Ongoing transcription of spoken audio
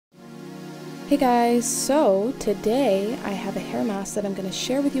Hey guys, so today I have a hair mask that I'm going to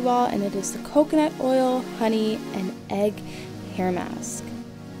share with you all, and it is the coconut oil, honey, and egg hair mask.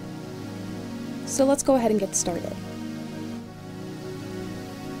 So let's go ahead and get started.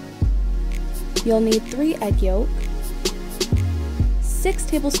 You'll need 3 egg yolk, 6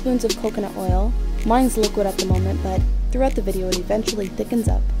 tablespoons of coconut oil, mine's liquid at the moment, but throughout the video it eventually thickens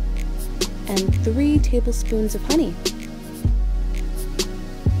up, and 3 tablespoons of honey.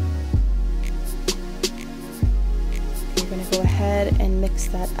 You're going to go ahead and mix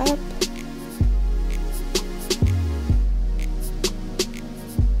that up.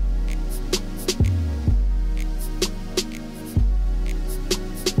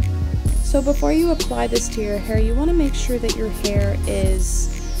 So before you apply this to your hair, you want to make sure that your hair is,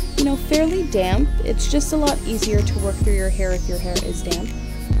 fairly damp. It's just a lot easier to work through your hair if your hair is damp.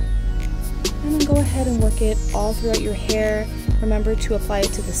 And then go ahead and work it all throughout your hair. Remember to apply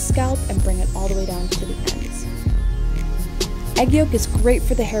it to the scalp and bring it all the way down to the ends. Egg yolk is great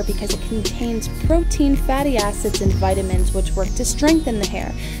for the hair because it contains protein, fatty acids, and vitamins which work to strengthen the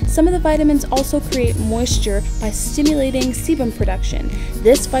hair. Some of the vitamins also create moisture by stimulating sebum production.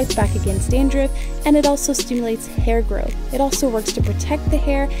 This fights back against dandruff, and it also stimulates hair growth. It also works to protect the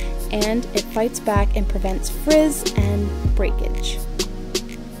hair, and it fights back and prevents frizz and breakage.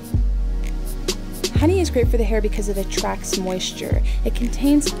 Honey is great for the hair because it attracts moisture. It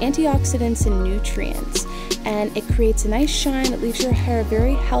contains antioxidants and nutrients, and it creates a nice shine. It leaves your hair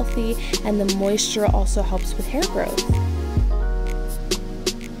very healthy, and the moisture also helps with hair growth.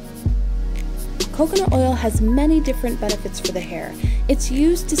 Coconut oil has many different benefits for the hair. It's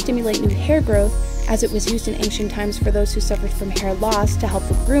used to stimulate new hair growth, as it was used in ancient times for those who suffered from hair loss to help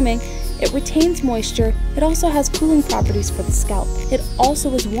with grooming. It retains moisture. It also has cooling properties for the scalp. It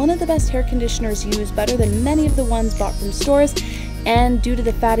also is one of the best hair conditioners used, better than many of the ones bought from stores, and due to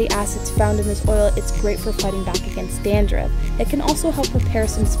the fatty acids found in this oil, it's great for fighting back against dandruff. It can also help repair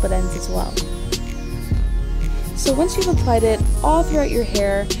some split ends as well. So once you've applied it all throughout your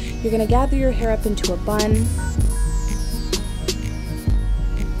hair, you're going to gather your hair up into a bun.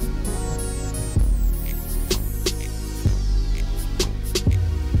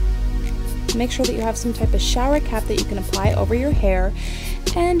 Make sure that you have some type of shower cap that you can apply over your hair,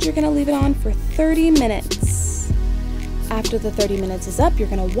 and you're going to leave it on for 30 minutes. After the 30 minutes is up, you're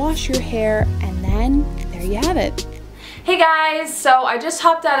going to wash your hair, and then there you have it. Hey guys, so I just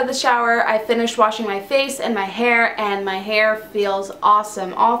hopped out of the shower. I finished washing my face and my hair feels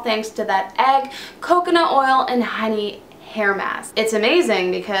awesome. All thanks to that egg, coconut oil, and honey hair mask. It's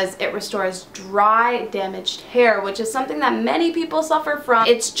amazing because it restores dry, damaged hair, which is something that many people suffer from.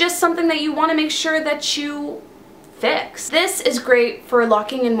 It's just something that you want to make sure that you fix. This is great for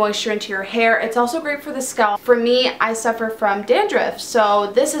locking in moisture into your hair. It's also great for the scalp. For me, I suffer from dandruff,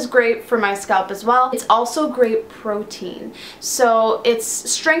 so this is great for my scalp as well. It's also great protein, so it's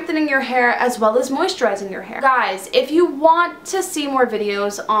strengthening your hair as well as moisturizing your hair. Guys, if you want to see more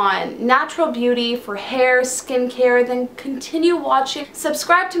videos on natural beauty for hair, skincare, then continue watching.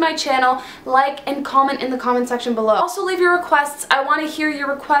 Subscribe to my channel, like, and comment in the comment section below. Also leave your requests. I want to hear your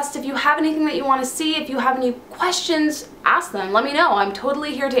requests. If you have anything that you want to see, if you have any questions, ask them. Let me know. I'm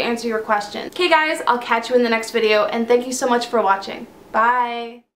totally here to answer your questions. Okay guys, I'll catch you in the next video, and thank you so much for watching. Bye!